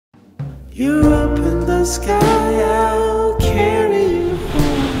You're up in the sky, I'll carry you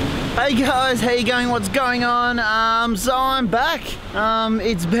home. Hey guys, how you going? What's going on? So I'm back.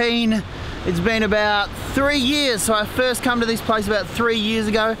 It's been about 3 years. So I first come to this place about 3 years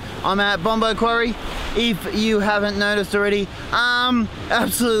ago. I'm at Bombo Quarry. If you haven't noticed already,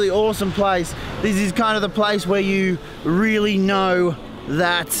 absolutely awesome place. This is kind of the place where you really know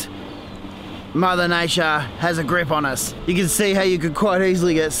that Mother Nature has a grip on us. You can see how you could quite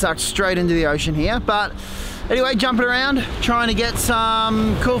easily get sucked straight into the ocean here. But anyway, jumping around, trying to get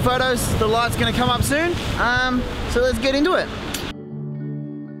some cool photos. The light's gonna come up soon. So let's get into it.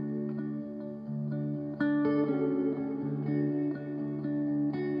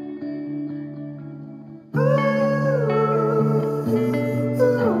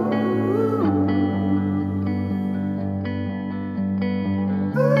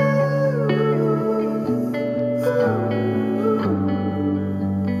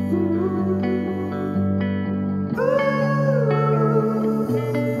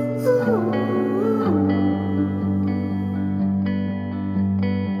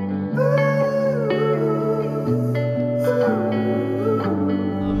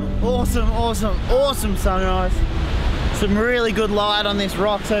 Awesome sunrise. Some really good light on this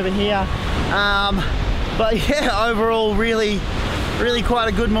rocks over here. But yeah, overall really quite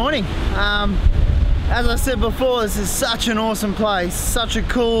a good morning. As I said before, this is such an awesome place, such a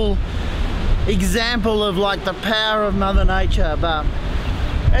cool example of like the power of Mother Nature. But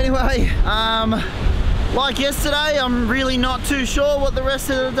anyway, like yesterday, I'm really not too sure what the rest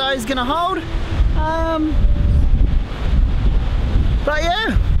of the day is gonna hold. But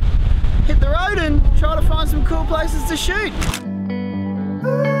yeah, hit the road and try to find some cool places to shoot.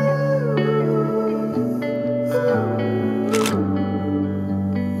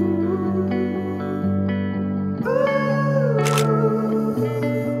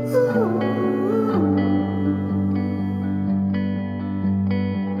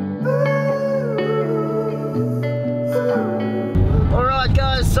 Alright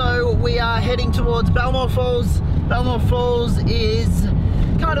guys, so we are heading towards Belmore Falls. Belmore Falls is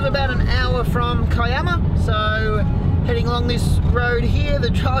kind of about an hour from Kiama, so heading along this road here. The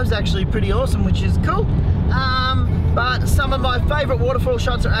drive's actually pretty awesome, which is cool. But some of my favourite waterfall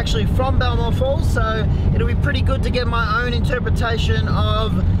shots are actually from Belmore Falls, so it'll be pretty good to get my own interpretation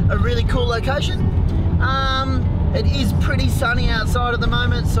of a really cool location. It is pretty sunny outside at the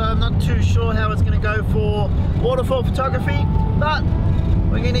moment, so I'm not too sure how it's going to go for waterfall photography, but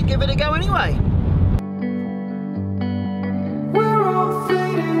we're going to give it a go anyway.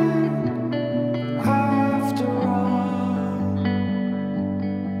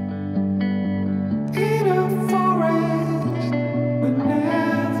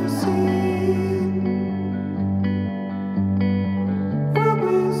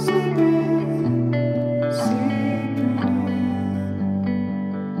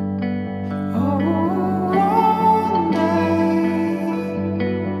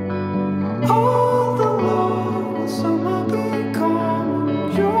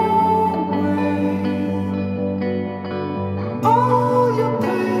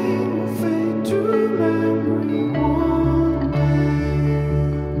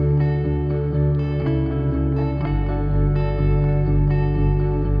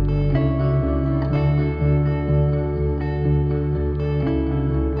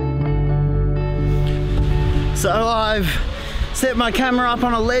 So I've set my camera up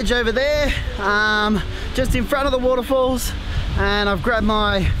on a ledge over there, just in front of the waterfalls, and I've grabbed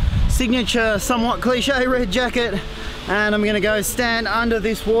my signature, somewhat cliche red jacket, and I'm gonna go stand under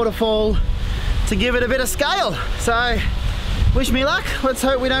this waterfall to give it a bit of scale. So wish me luck, let's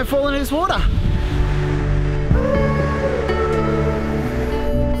hope we don't fall into this water.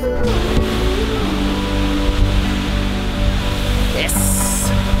 Yes,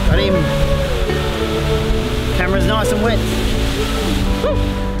 got him. Camera's nice and wet. Woo.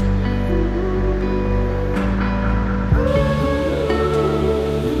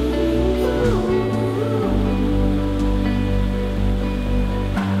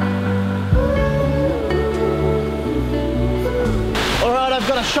 Alright, I've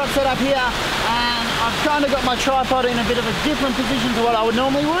got a shot set up here, and I've kind of got my tripod in a bit of a different position to what I would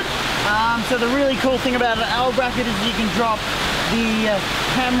normally would. So the really cool thing about an L bracket is you can drop the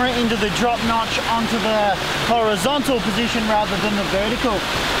camera into the drop notch onto the horizontal position rather than the vertical.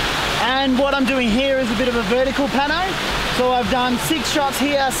 And what I'm doing here is a bit of a vertical pano. So I've done 6 shots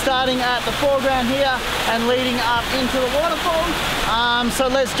here, starting at the foreground here and leading up into the waterfall. So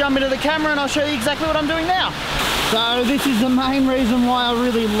let's jump into the camera and I'll show you exactly what I'm doing now. So this is the main reason why I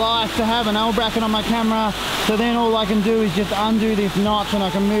really like to have an L bracket on my camera. So then all I can do is just undo this notch and I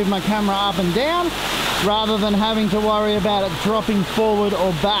can move my camera up and down rather than having to worry about it dropping forward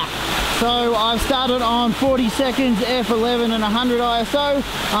or back. So I've started on 40 seconds, f11 and 100 ISO.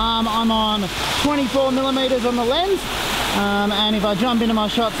 I'm on 24 millimeters on the lens. And if I jump into my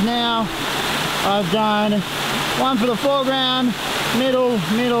shots now, I've done one for the foreground, middle,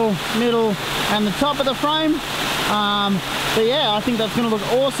 middle, middle, and the top of the frame. But yeah, I think that's going to look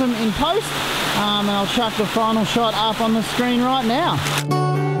awesome in post. And I'll chuck the final shot up on the screen right now.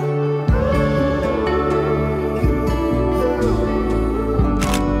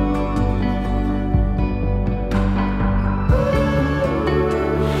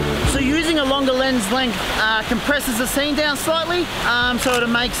 Lens length compresses the scene down slightly, so it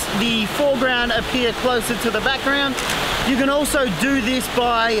makes the foreground appear closer to the background. You can also do this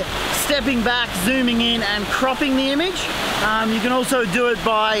by stepping back, zooming in and cropping the image. You can also do it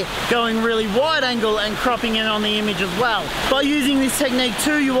by going really wide angle and cropping in on the image as well. By using this technique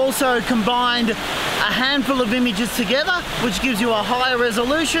too, you also combined a handful of images together, which gives you a higher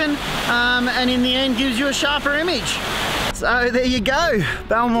resolution and in the end gives you a sharper image. So there you go,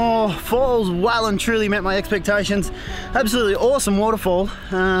 Belmore Falls well and truly met my expectations. Absolutely awesome waterfall.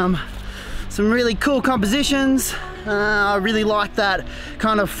 Some really cool compositions. I really like that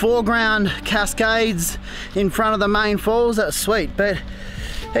kind of foreground cascades in front of the main falls. That's sweet. But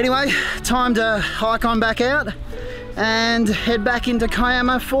anyway, time to hike on back out and head back into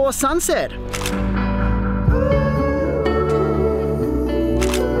Kiama for sunset.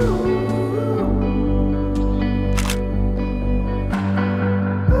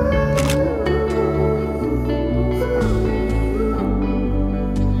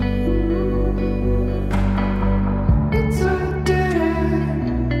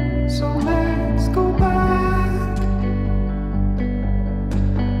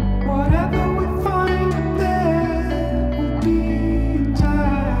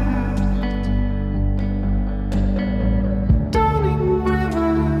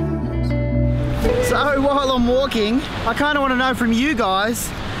 So while I'm walking, I kind of want to know from you guys,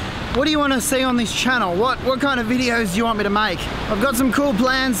 what do you want to see on this channel? What kind of videos do you want me to make? I've got some cool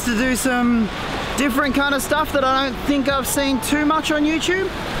plans to do some different kind of stuff that I don't think I've seen too much on YouTube.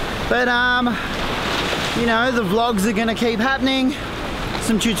 But you know, the vlogs are going to keep happening.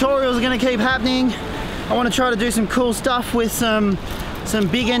 Some tutorials are going to keep happening. I want to try to do some cool stuff with some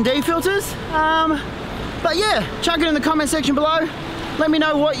big ND filters. But yeah, chuck it in the comment section below. Let me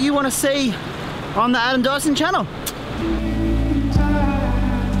know what you want to see on the Adam Dyson channel.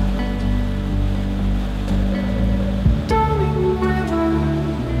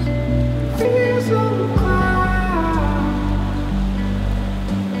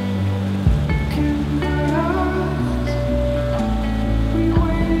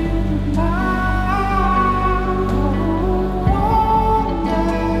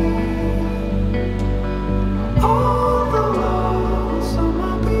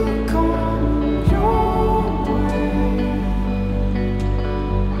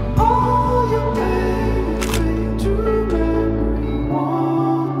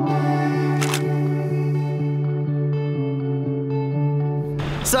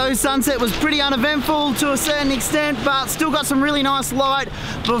 So sunset was pretty uneventful to a certain extent, but still got some really nice light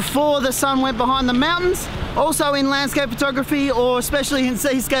before the sun went behind the mountains. Also in landscape photography, or especially in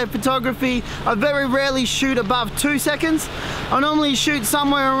seascape photography, I very rarely shoot above 2 seconds. I normally shoot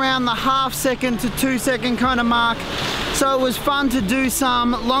somewhere around the ½ second to 2 second kind of mark. So it was fun to do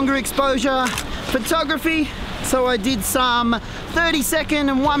some longer exposure photography. So I did some 30-second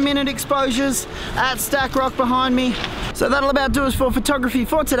and 1-minute exposures at Stack Rock behind me. So that'll about do us for photography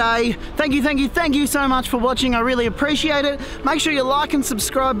for today. Thank you so much for watching. I really appreciate it. Make sure you like and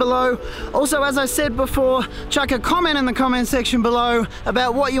subscribe below. Also, as I said before, chuck a comment in the comment section below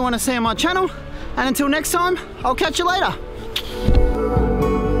about what you want to see on my channel. And until next time, I'll catch you later.